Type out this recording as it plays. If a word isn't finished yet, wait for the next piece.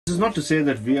This is not to say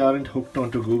that we aren't hooked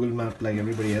onto Google Map like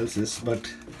everybody else is,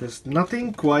 but there's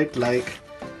nothing quite like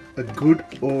a good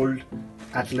old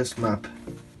atlas map.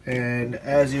 And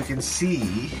as you can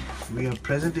see, we are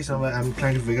presently somewhere. I'm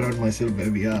trying to figure out myself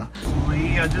where we are.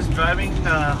 We are just driving,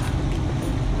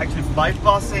 actually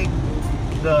bypassing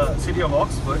the city of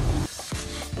Oxford.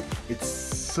 It's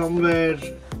somewhere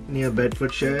near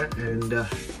Bedfordshire, and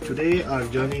today our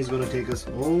journey is going to take us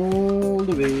all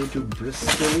the way to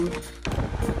Bristol.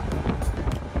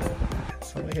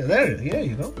 Somewhere there, here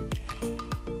you go.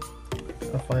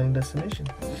 Our final destination.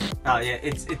 Oh yeah,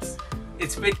 it's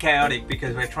a bit chaotic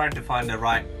because we're trying to find the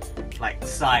right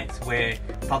sites where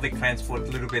public transport is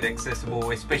a little bit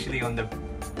accessible, especially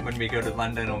when we go to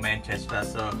London or Manchester.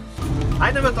 So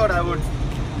I never thought I would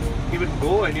even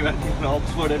go anywhere in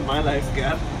Oxford in my life,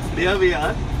 Gav. Here we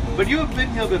are. But you have been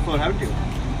here before, haven't you?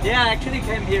 yeah, I actually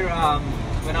came here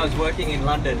when I was working in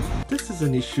London. This is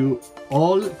an issue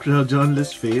all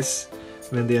journalists face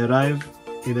when they arrive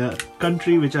in a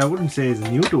country which I wouldn't say is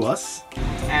new to us.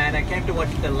 And I came to watch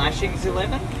the Lashings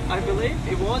 11, I believe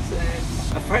it was.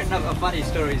 And a funny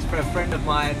story is a friend of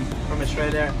mine from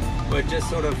Australia were just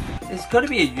sort of... There's got to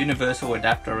be a universal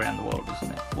adapter around the world,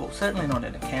 isn't it? Well, certainly not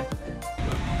in a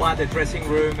campervan. By the dressing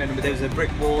room, and there was a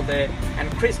brick wall there,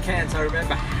 and Chris Cance, I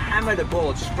remember, hammered a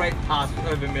ball straight past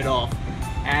over mid-off,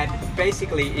 and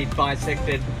basically it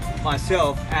bisected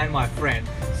myself and my friend.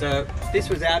 So this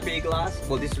was our beer glass,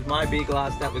 well this was my beer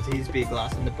glass, that was his beer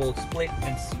glass, and the ball split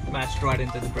and smashed right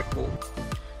into the brick wall.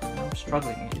 I'm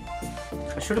struggling here.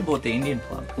 I should have bought the Indian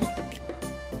plug.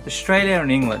 Australia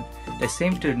and England, they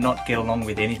seem to not get along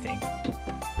with anything.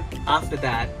 After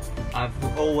that,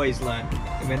 I've always learned,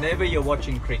 whenever you're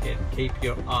watching cricket, keep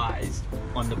your eyes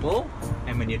on the ball,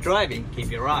 and when you're driving,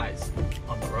 keep your eyes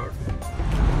on the road.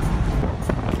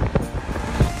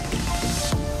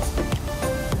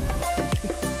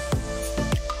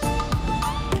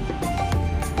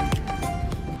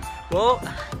 Well,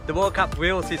 the World Cup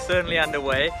wheels is certainly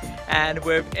underway, and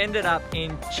we've ended up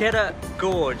in Cheddar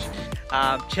Gorge.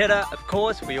 Cheddar, of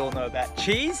course, we all know about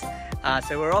cheese.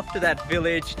 So we're off to that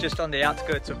village just on the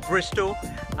outskirts of Bristol,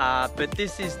 but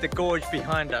this is the gorge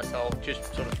behind us. I'll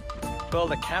just sort of twirl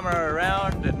the camera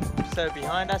around, and so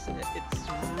behind us,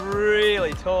 it's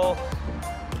really tall.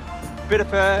 Bit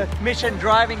of a mission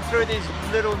driving through these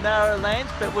little narrow lanes,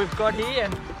 but we've got here,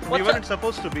 and We weren't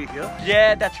supposed to be here.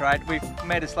 yeah, that's right. We've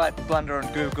made a slight blunder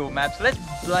on Google Maps. Let's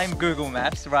blame Google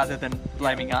Maps rather than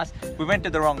blaming us. We went to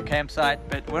the wrong campsite,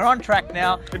 but we're on track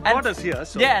now. It brought us here,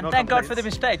 so yeah, and no thank God for the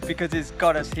complaints. mistake, because it's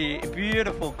got us here. A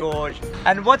beautiful gorge.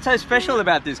 And what's so special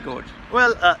about this gorge?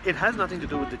 Well, it has nothing to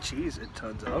do with the cheese, it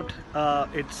turns out.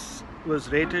 It was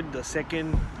rated the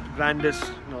second grandest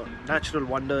natural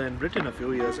wonder in Britain a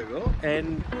few years ago,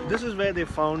 and this is where they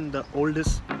found the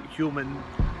oldest human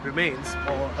remains.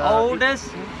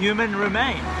 Oldest human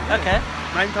remain. Okay.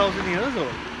 9,000 years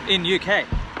old. In UK.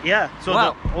 Yeah, so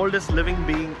Wow. the oldest living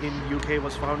being in UK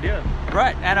was found here.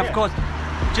 Right, and of Yeah. course,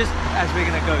 just as we're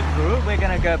going to go through, we're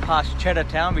going to go past Cheddar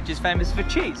Town, which is famous for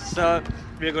cheese. So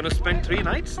We're going to spend 3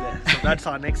 nights there, so that's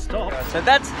our next stop. So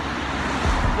that's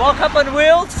Walk Up on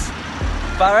Wheels,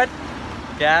 Bharat,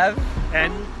 Gav,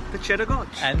 And the Cheddar Gorge.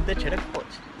 and the Cheddar Gorge.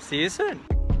 See you soon.